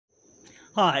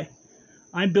Hi,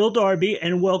 I'm Bill Darby,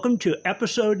 and welcome to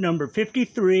episode number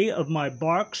 53 of my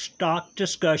BARK Stock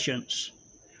Discussions.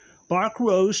 BARK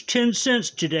rose 10 cents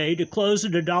today to close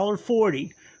at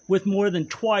 $1.40, with more than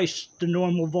twice the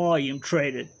normal volume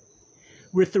traded.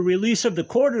 With the release of the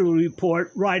quarterly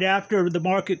report right after the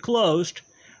market closed,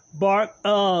 BARK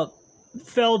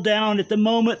fell down at the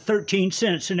moment 13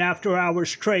 cents in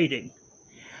after-hours trading.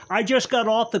 I just got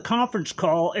off the conference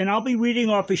call, and I'll be reading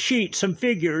off a sheet some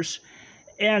figures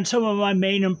and some of my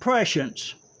main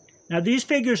impressions. Now, these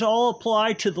figures all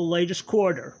apply to the latest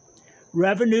quarter.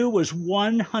 Revenue was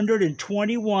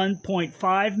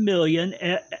 $121.5 million,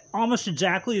 almost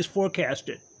exactly as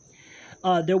forecasted.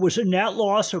 There was a net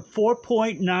loss of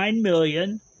 $4.9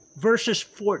 million versus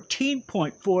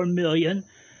 $14.4 million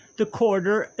the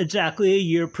quarter exactly a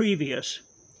year previous.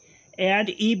 And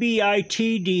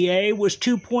EBITDA was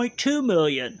 $2.2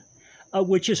 million.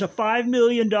 Which is a $5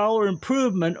 million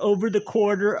improvement over the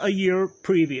quarter a year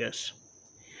previous.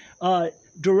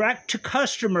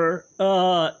 Direct-to-customer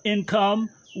income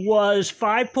was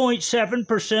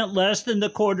 5.7% less than the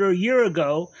quarter a year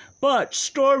ago, but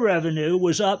store revenue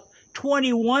was up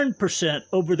 21%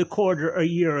 over the quarter a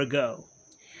year ago.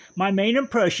 My main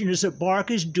impression is that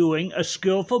BARK is doing a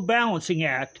skillful balancing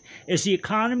act as the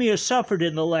economy has suffered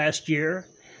in the last year.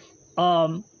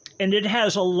 And it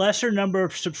has a lesser number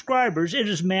of subscribers. It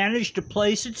has managed to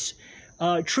place its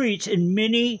treats in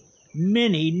many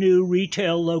new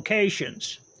retail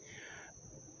locations.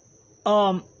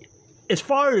 As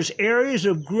far as areas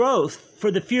of growth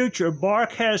for the future,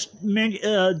 BARK has,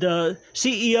 the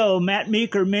CEO, Matt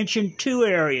Meeker, mentioned two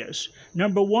areas.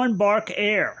 Number one, BARK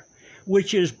Air,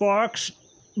 which is BARK's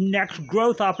next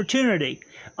growth opportunity.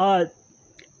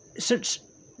 Since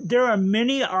there are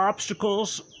many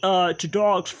obstacles to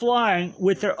dogs flying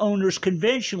with their owners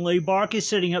conventionally, BARK is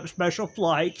setting up special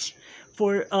flights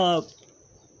for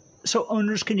so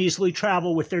owners can easily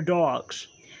travel with their dogs.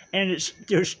 And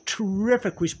there's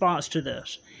terrific response to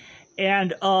this.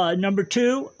 And number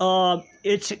two,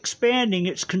 it's expanding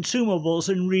its consumables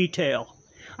in retail.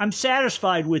 I'm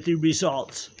satisfied with the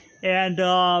results. And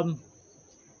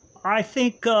I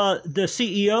think the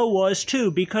CEO was too,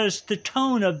 because the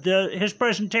tone of his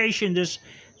presentation, this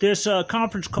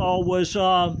conference call, was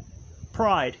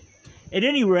pride. At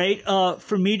any rate,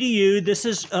 from me to you, this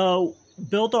is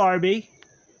Bill Darby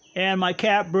and my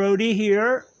cat Brody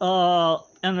here on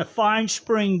a fine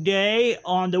spring day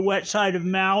on the wet side of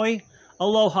Maui.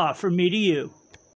 Aloha from me to you.